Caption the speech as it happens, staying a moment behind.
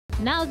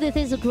Now this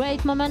is a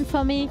great moment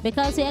for me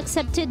because he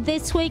accepted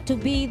this week to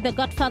be the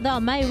godfather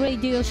of my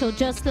radio show,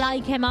 just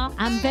like Emma.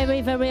 I'm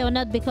very, very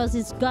honored because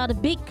he's got a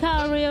big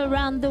career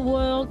around the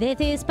world. This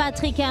is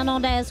Patrick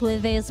Hernandez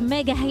with his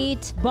mega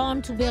hit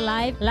Born to be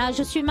Alive. Là,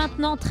 je suis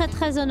maintenant très,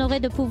 très honorée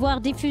de pouvoir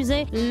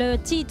diffuser le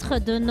titre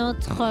de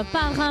notre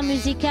parrain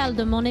musical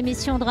de mon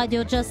émission de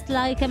radio Just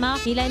Like Emma.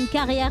 Il a une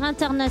carrière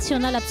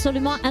internationale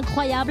absolument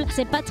incroyable.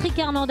 C'est Patrick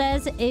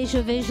Hernandez et je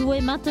vais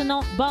jouer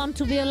maintenant Born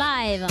to be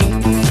Alive.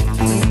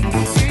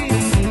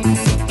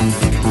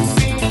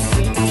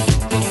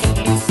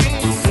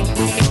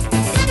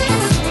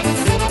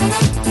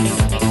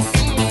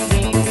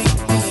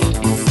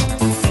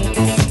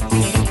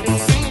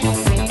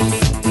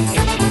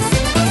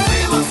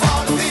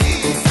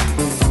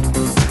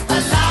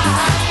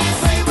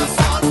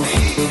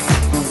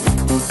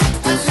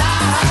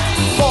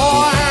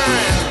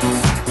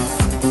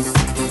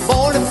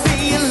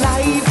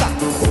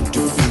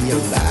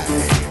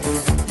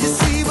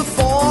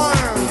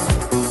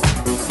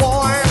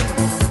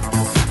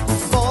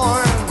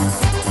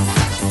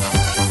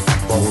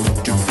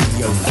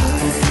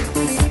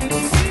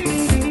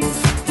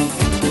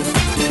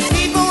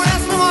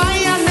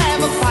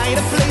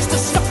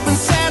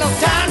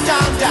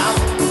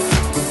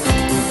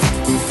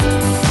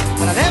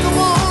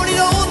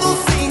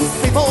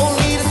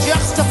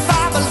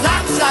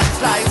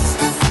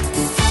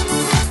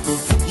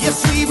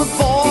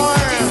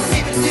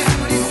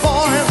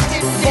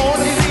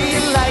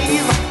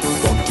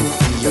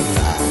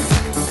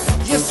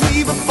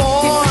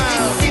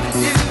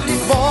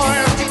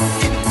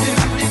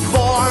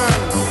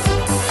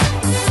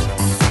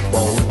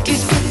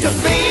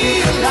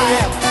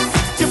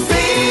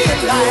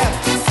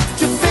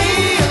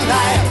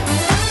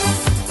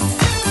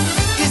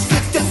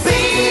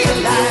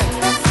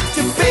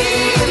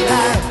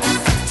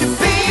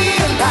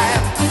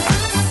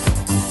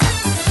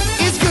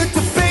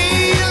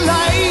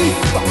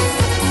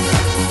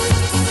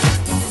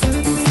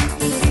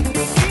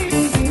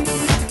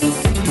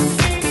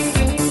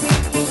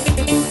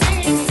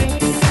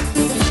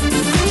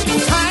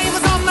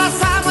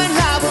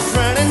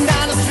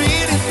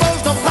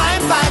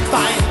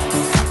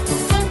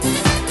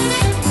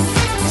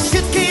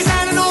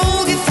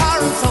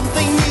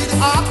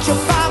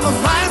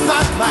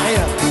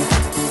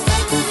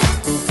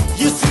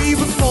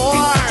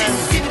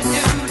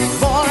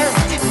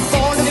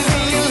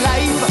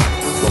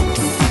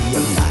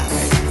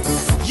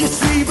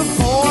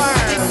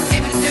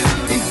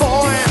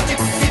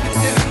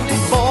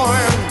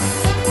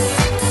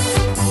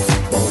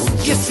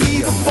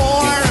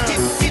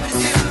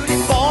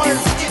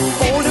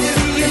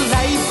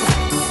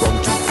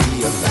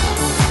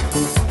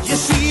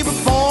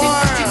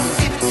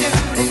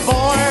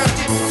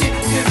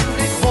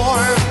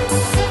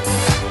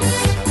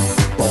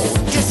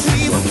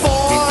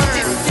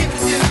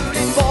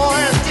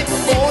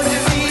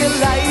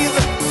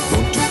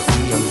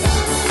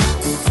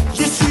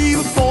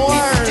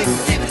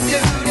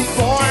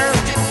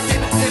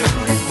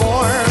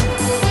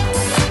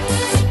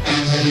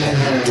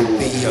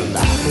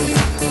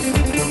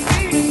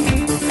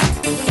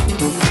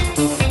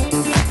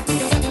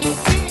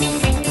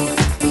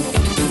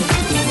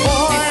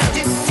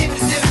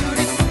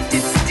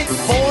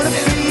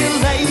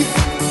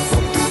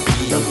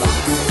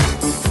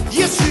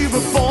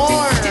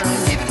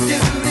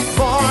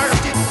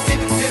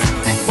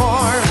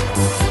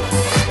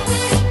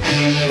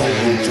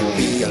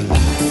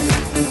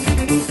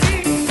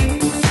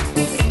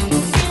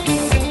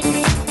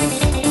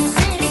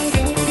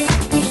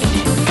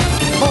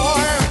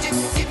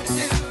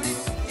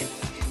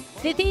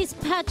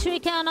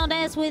 Patrick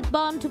Hernandez with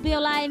Born to be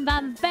Alive.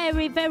 I'm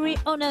very, very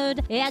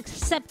honored he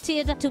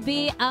accepted to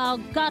be our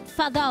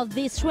godfather of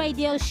this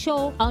radio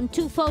show on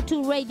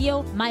 242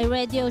 Radio, my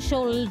radio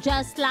show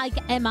Just Like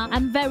Emma.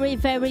 I'm very,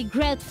 very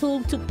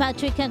grateful to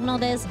Patrick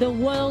Hernandez, the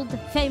world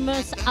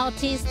famous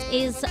artist,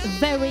 is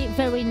very,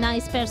 very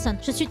nice person.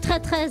 Je suis très,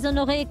 très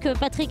honorée que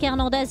Patrick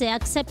Hernandez ait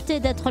accepté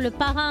d'être le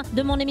parrain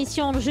de mon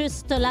émission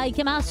Just Like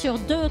Emma sur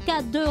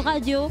 242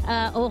 Radio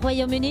au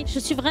Royaume-Uni. Je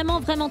suis vraiment,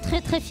 vraiment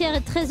très, très fière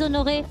et très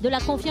honorée de la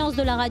confiance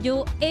de la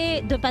radio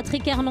et de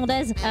Patrick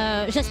Hernandez.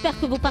 J'espère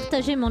que vous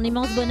partagez mon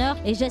immense bonheur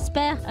et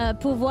j'espère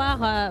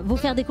pouvoir vous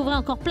faire découvrir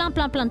encore plein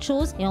de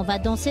choses et on va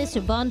danser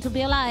sur Born to be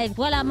Alive.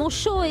 Voilà, mon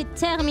show est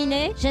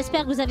terminé.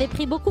 J'espère que vous avez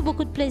pris beaucoup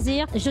de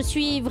plaisir. Je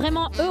suis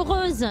vraiment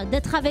heureuse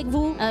d'être avec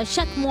vous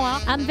chaque mois.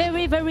 I'm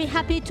very, very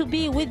happy to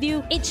be with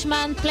you each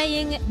month,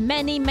 playing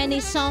many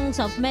songs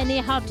of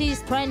many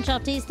artists, French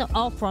artists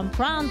or from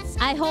France.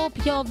 I hope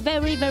you're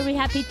very, very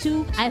happy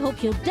too. I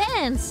hope you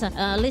dance,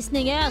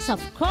 listening us,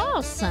 of course.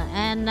 house,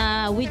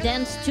 and we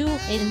dance too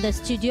in the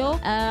studio.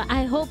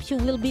 I hope you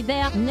will be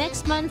there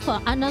next month for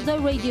another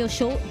radio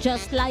show,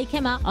 just like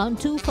Emma, on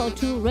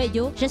 242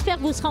 Radio. J'espère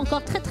que vous serez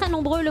encore très très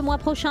nombreux le mois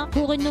prochain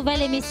pour une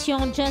nouvelle émission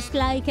Just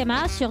Like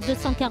Emma sur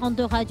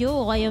 242 Radio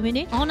au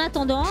Royaume-Uni. En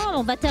attendant,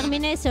 on va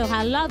terminer sur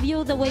I Love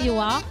You The Way You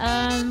Are.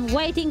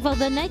 Waiting for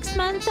the next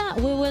month,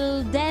 we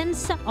will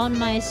dance on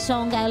my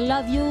song I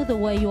Love You The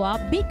Way You Are,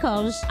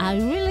 because I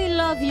really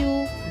love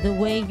you the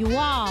way you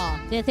are.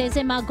 This is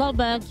Emma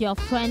Goldberg, your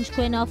French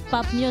queen of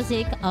pop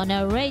music, on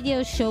a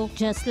radio show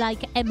Just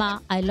Like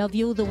Emma. I love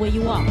you the way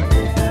you are. I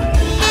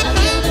love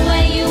you the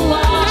way you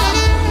are.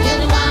 You're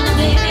the one I'm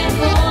living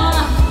for.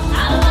 I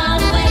don't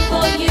want to wait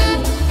for you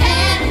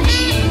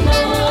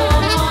anymore.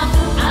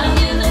 I love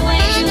you the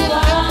way you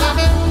are.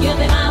 You'll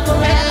be mine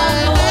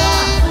forevermore.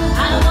 I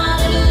don't want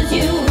to lose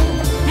you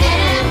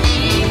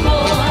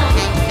anymore.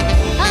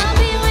 I've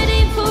been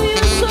waiting for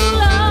you so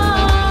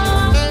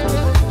long.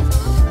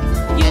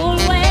 You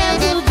always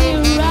will be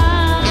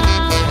around.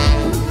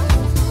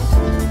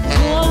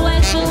 You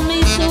always feel me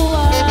so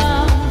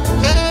well,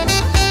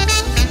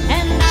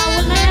 and I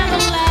will never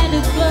let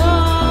it go.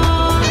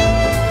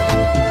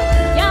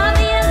 You're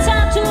the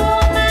answer to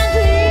all my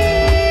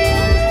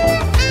dreams.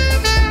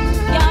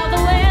 You're the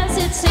way as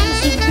it seems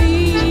to be.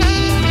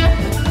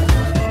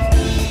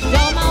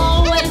 You're my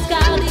always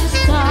guiding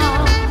star.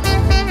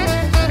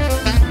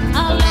 I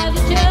love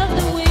you just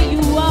the way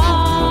you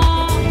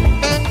are.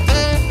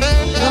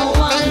 Don't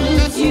wanna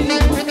lose you.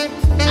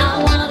 I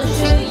wanna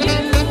show you.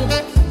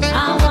 I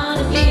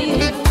wanna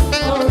give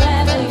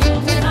forever.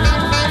 You'll be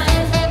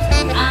mine.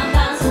 I've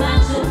got so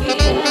much to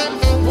give.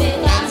 We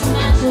got so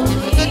much to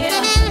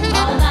live.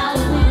 All that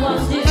we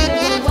want to do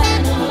when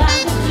you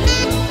like to do.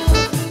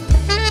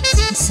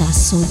 Since I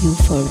saw you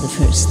for the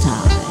first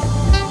time,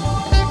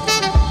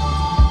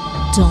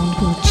 don't